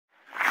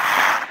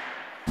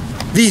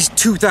The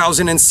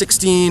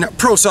 2016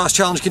 Pro Sauce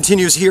Challenge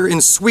continues here in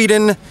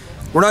Sweden.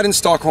 We're not in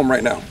Stockholm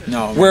right now.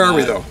 No. Where are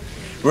we though?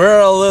 We're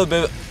a little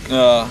bit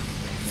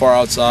far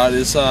outside.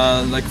 It's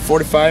like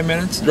 45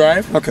 minutes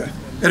drive. Okay.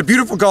 At a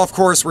beautiful golf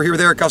course. We're here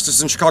with Erik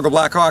Gustafsson, Chicago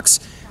Blackhawks.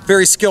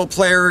 Very skilled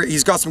player.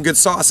 He's got some good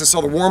sauce. I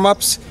saw the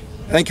warm-ups.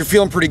 I think you're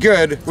feeling pretty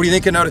good. What are you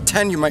thinking out of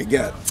 10 you might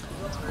get?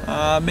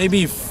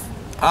 Maybe,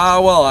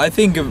 well, I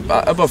think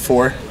about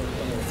 4.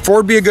 4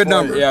 would be a good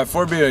number. Yeah,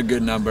 4 would be a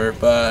good number,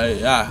 but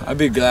yeah, I'd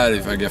be glad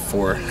if I get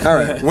 4. All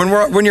right.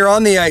 When you're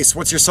on the ice,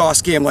 what's your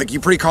sauce game like? You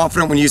pretty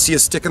confident when you see a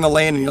stick in the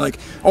lane and you're like,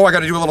 oh, I got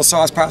to do a little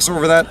sauce pass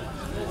over that?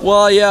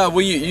 Well, yeah.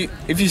 Well,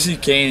 if you see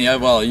Kane, yeah,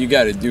 well, you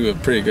got to do a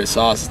pretty good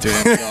sauce to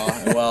him.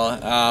 So, well,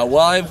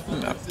 I'm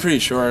pretty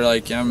sure.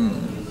 Like,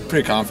 I'm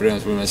pretty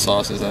confident with my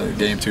sauces at the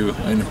game too,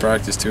 in the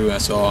practice too.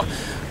 So,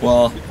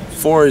 well,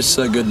 4 is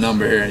a good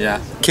number here. Yeah.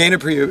 Kane,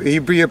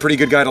 he'd be a pretty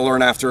good guy to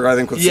learn after, I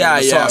think, with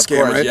the sauce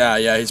game, right?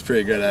 Yeah, he's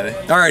pretty good at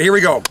it. All right, here we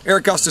go.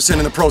 Erik Gustafsson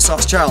in the Pro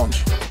Sauce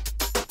Challenge.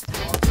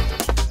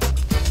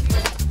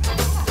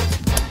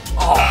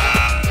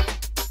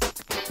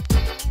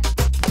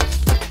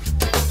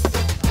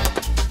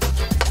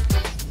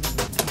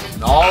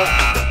 No.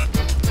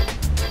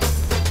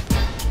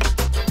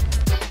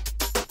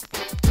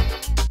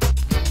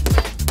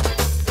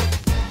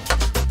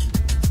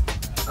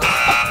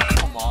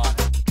 Come on.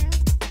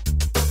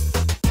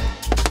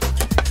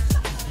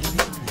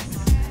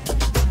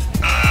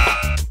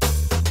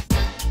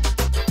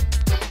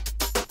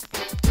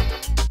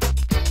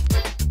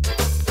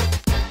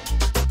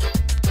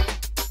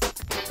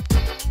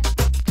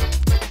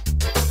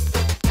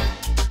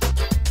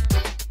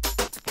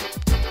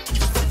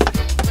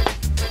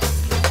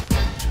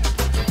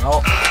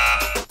 No.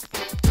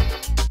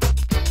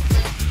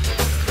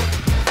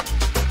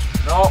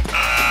 No.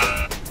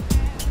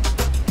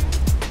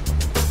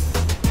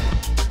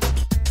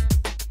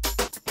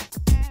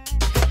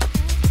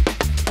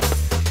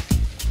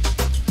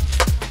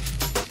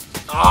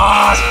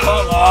 Ah,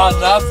 come on,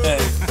 nothing.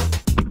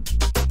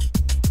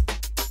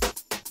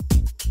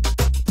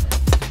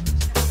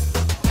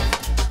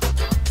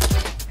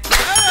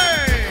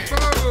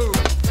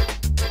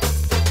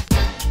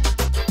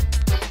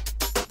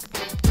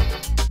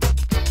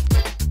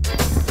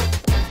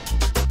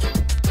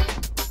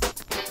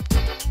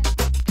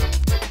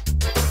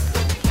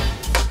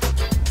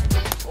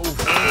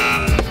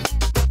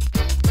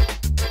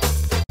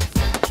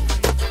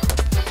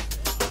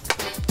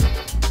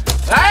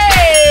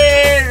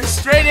 Hey!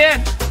 Straight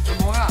in!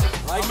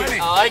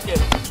 I like it.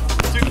 2.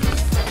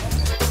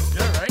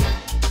 Good, right?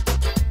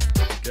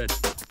 Good.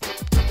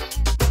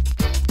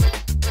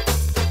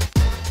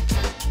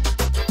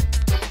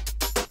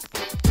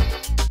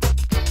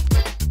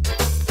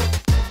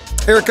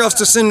 Erik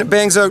Gustafsson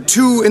bangs out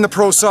 2 in the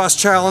Pro Sauce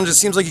Challenge. It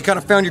seems like you kind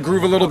of found your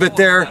groove a little bit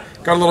there.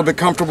 Got a little bit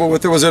comfortable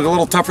with it. Was it a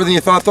little tougher than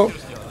you thought, though?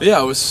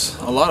 Yeah, it was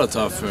a lot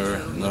tougher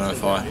than I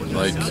thought.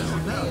 Like,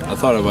 I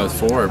thought about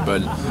 4,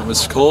 but it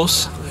was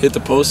close. Hit the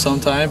post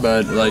sometime,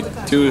 but like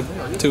 2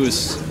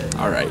 is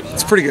all right.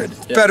 It's pretty good.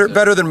 Yeah.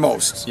 Better than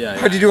most. Yeah.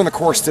 How'd you do on the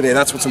course today?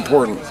 That's what's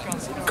important.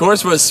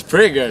 Course was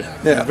pretty good.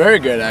 Yeah. Very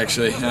good,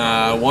 actually.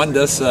 Won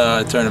this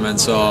tournament,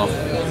 so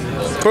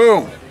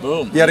Boom.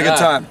 boom. You had a good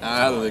time.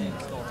 I had an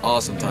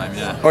awesome time,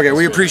 yeah. Okay,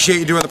 we appreciate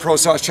you doing the Pro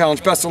Sauce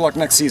Challenge. Best of luck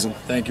next season.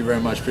 Thank you very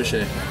much.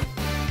 Appreciate it.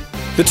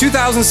 The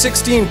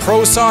 2016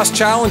 Pro Sauce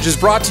Challenge is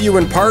brought to you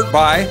in part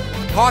by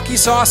Hockey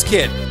Sauce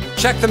Kit.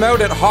 Check them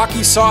out at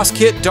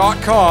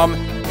hockeysaucekit.com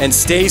and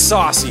stay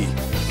saucy.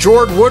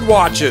 Jord Wood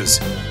Watches.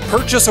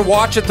 Purchase a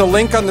watch at the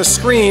link on the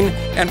screen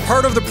and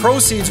part of the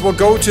proceeds will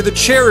go to the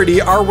charity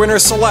our winner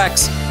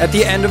selects at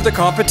the end of the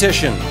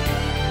competition.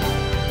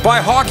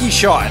 By Hockey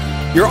Shot,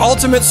 your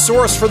ultimate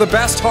source for the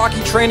best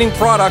hockey training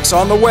products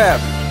on the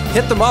web.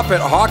 Hit them up at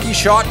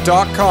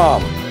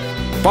hockeyshot.com.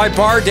 By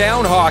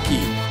Bardown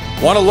Hockey.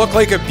 Want to look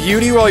like a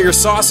beauty while you're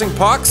saucing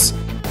pucks?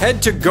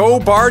 Head to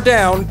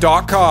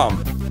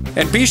gobardown.com.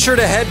 And be sure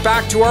to head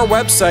back to our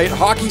website,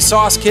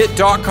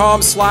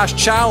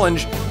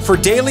 hockeysaucekit.com/challenge for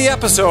daily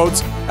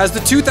episodes as the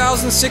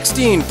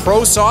 2016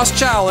 Pro Sauce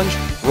Challenge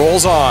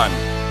rolls on.